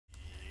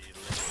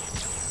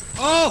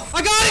Oh,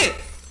 I got it!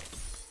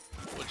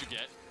 What'd you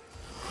get?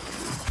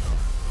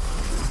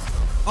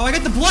 Oh, I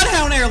got the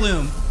Bloodhound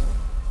Heirloom.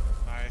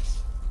 Nice.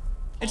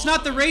 It's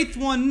not the Wraith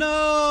one.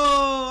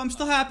 No, I'm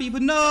still happy,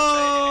 but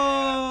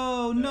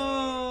no,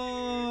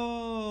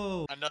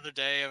 no. Another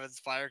day of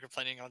Nspire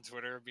complaining on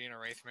Twitter of being a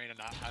Wraith main and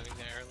not having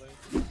the Heirloom.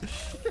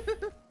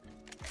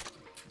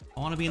 I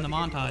want to be in the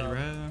montage,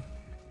 bro.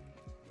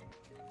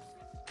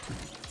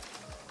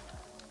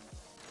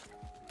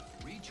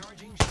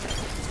 Recharging.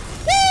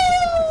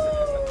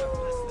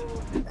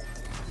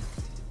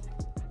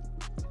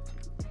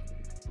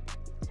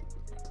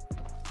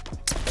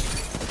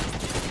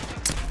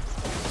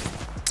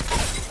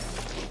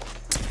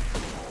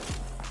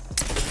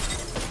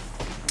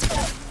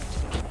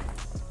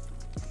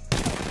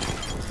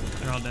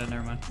 They're all dead.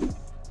 Never mind.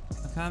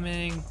 I'm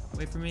coming.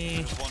 Wait for me.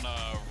 There's one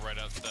right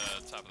at the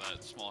top of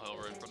that small hill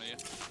right in front of you.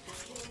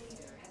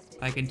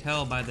 I can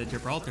tell by the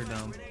Gibraltar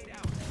dome.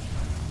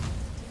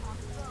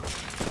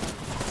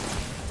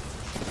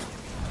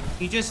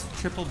 He just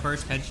triple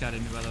burst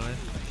headshotted me, by the way.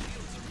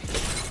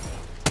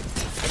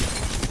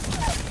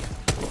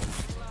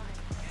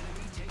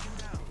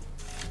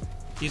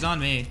 He's on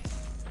me.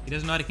 He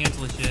doesn't know how to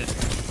cancel his shit.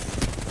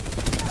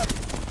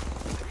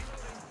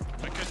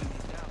 I couldn't.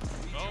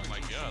 Oh my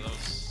god, that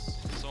was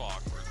so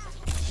awkward.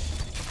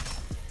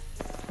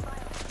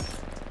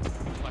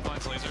 My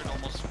flank's lasered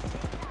almost.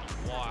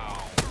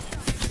 Wow.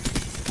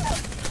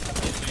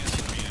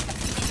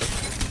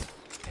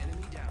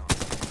 Enemy down.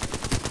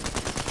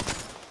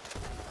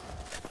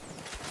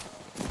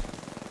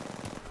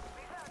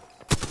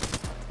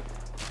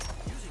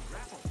 Using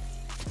grapple.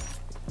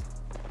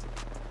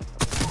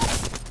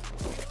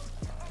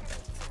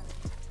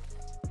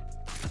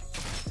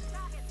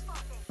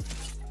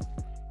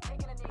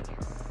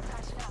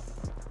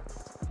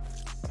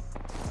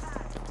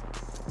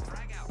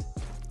 Frag out.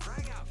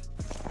 Frag out.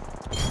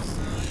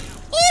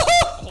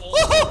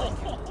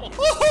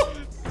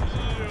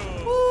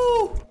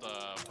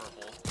 The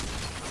purple.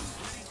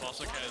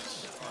 Boswick has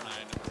R9.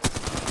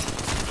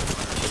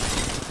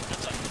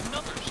 That's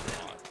another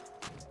squad.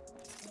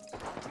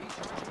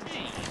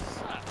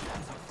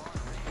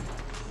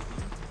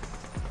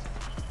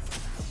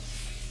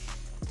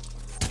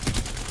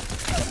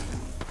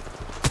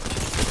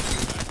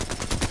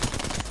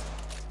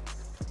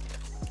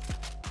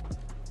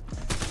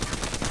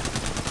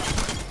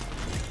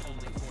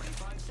 Only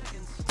 45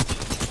 seconds.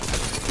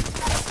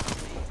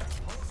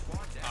 Whole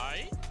squad down. Hi.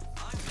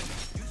 I'm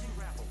using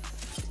grapple.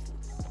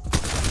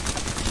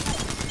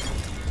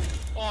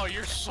 Oh,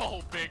 you're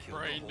so big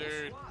brain,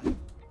 dude.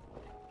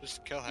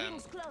 Just kill him.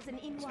 Rings closing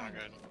in It's one. not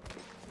good.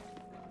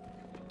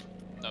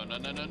 No, no,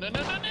 no, no, no,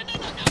 no, no, no, no, no, no.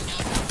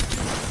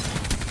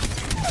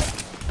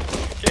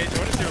 Cage,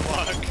 what is your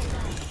luck?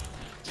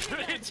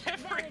 Dude, it's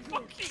every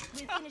fucking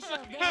We time. finish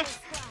off the whole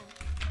squad.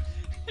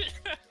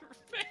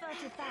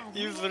 35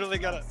 You've literally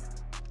got a.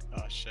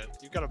 Oh shit!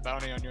 You've got a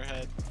bounty on your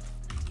head.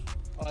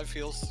 Oh, that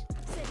feels.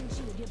 Second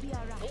shield, you'll be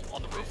alright. Oh,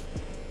 on the roof.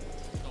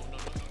 No, no,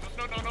 no,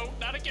 no, no, no, no,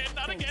 not again,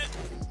 not again.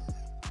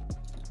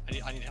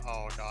 I need.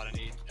 Oh god, I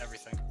need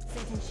everything.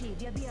 Second shield,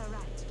 you'll be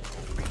alright.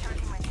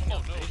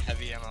 Oh no,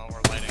 heavy ammo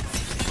or lighting.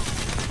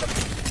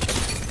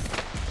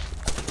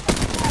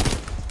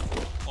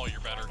 Oh, you're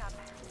better.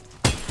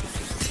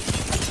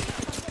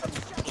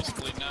 Close to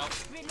bleeding out.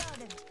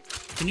 Reloading.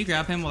 Can you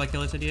grab him while I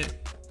kill this idiot?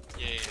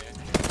 Yeah, yeah, yeah.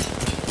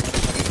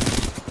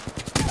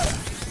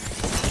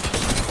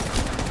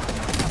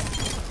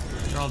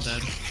 They're all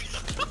dead.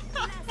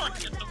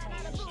 Fucking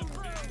emotion.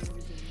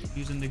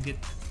 Use them to get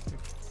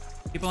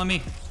people on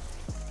me.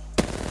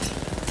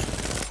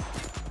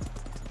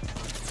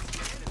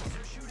 Enemies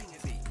are shooting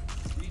at me.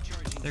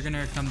 Recharging. They're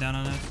gonna come down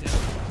on us. Yeah.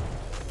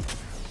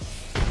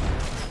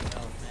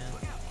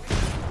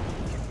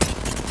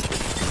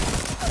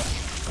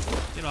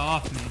 Get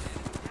off me.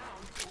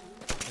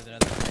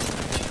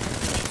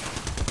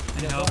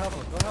 I need help.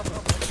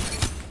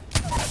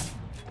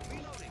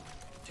 Reloading.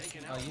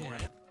 Taken out.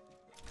 One.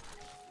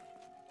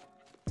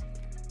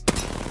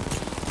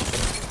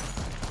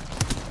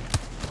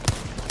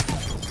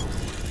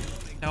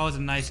 That was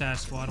a nice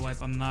ass squad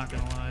wipe, I'm not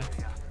gonna lie.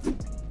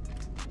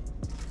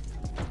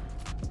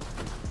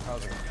 That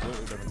was a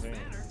completely different team.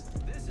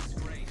 This is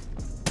great.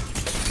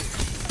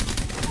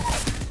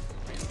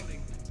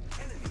 Reloading.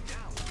 Enemy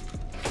down.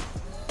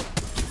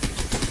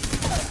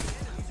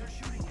 Enemies are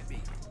shooting at me.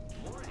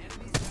 More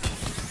enemies down.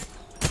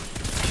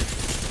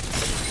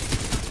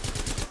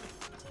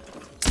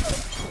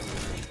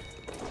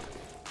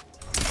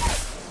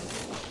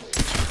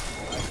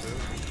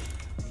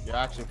 You're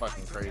actually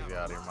fucking crazy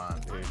out of your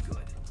mind, dude.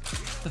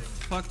 What the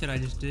fuck did I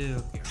just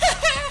do?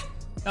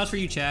 That was for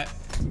you, chat.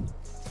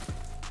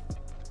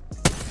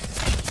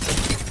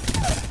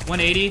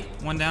 180,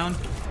 one down.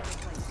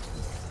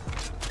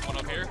 One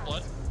up here,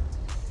 blood.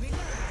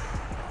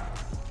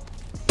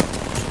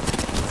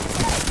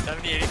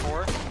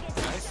 70-84.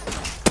 Nice.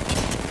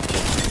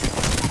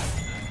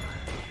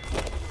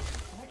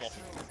 Well,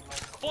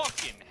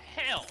 fucking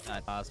hell.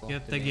 Not possible. You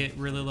have to get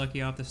really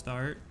lucky off the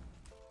start.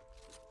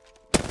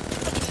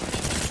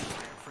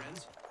 Friends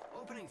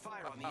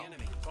the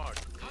enemy. Fuck.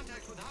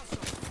 Contact with hostile.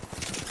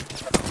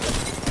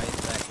 Why is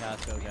that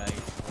Costco guy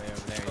way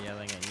over there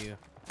yelling at you?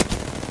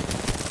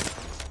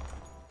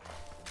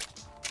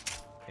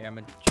 Here, I'm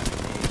gonna check the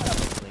page.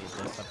 Hopefully it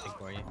does something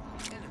for you.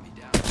 Enemy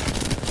down.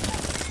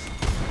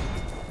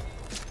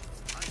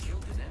 I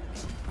killed an enemy.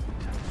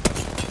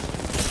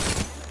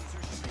 Enemies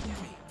are shooting at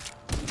me.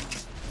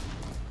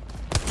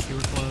 You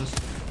were close.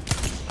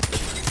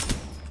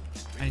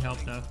 I need help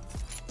though.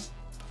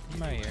 I'm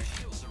right here.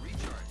 Shields are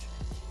recharged.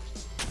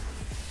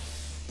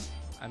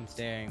 I'm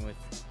staring with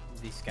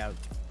the scout.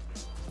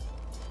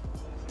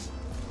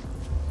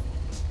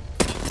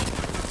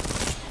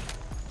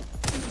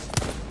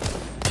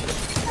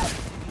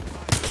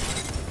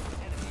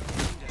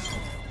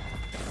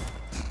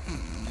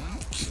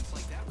 Looks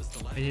like that was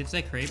the last. Wait, did it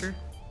say Kraber?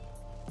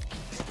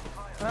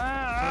 Oh!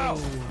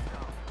 Oh.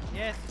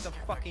 Yes, it's a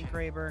fucking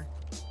Kraber.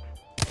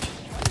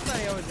 Why is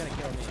somebody always gonna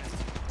kill me?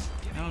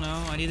 I don't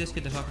know. I need this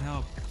kid to fucking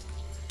help.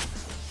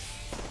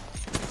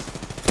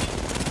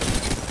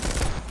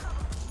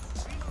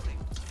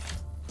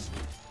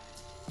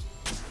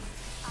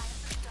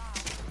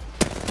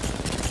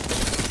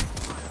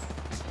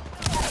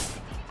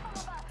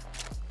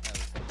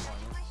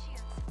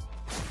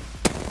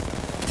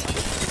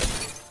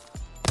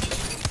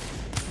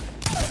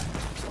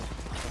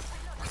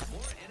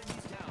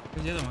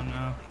 Where's the other one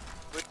now?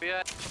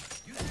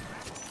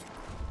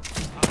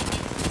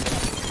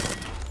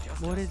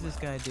 What is this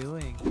guy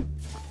doing?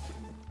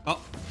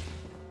 Oh.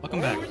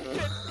 Welcome back. Good.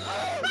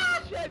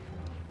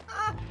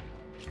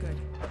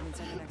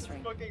 Inside the next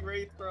ring. Fucking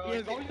Wraith, bro. Yeah,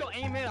 as long as you don't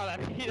aim in on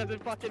him, he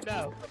doesn't fucking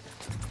know.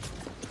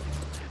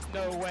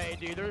 No way,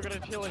 dude. They're gonna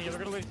chill in here. They're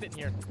gonna leave sitting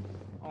here.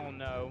 Oh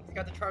no. He's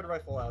got the charge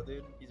rifle out,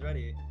 dude. He's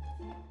ready.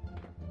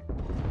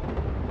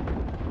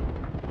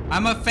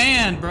 I'm a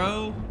fan,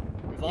 bro.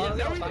 As long as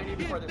they don't find you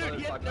before they Dude,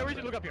 he has motherfucker. no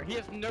reason to look up here. He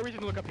has no reason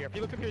to look up here. If he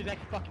looks up here, he's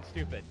acting fucking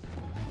stupid.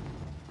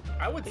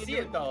 I would see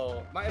it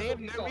though. My They have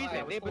SOP's no so high,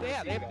 I reason. would They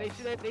totally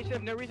see that. should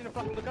have no reason to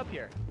fucking look up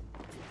here.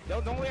 The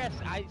only way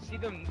I see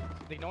them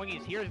knowing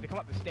he's here is they come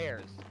up the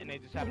stairs and they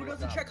just have. Who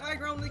doesn't check high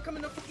ground when they come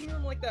in the fucking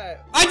room like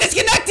that? I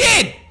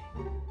disconnected!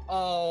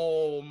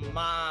 Oh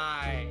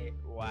my.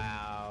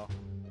 Wow.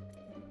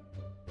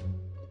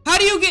 How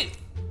do you get...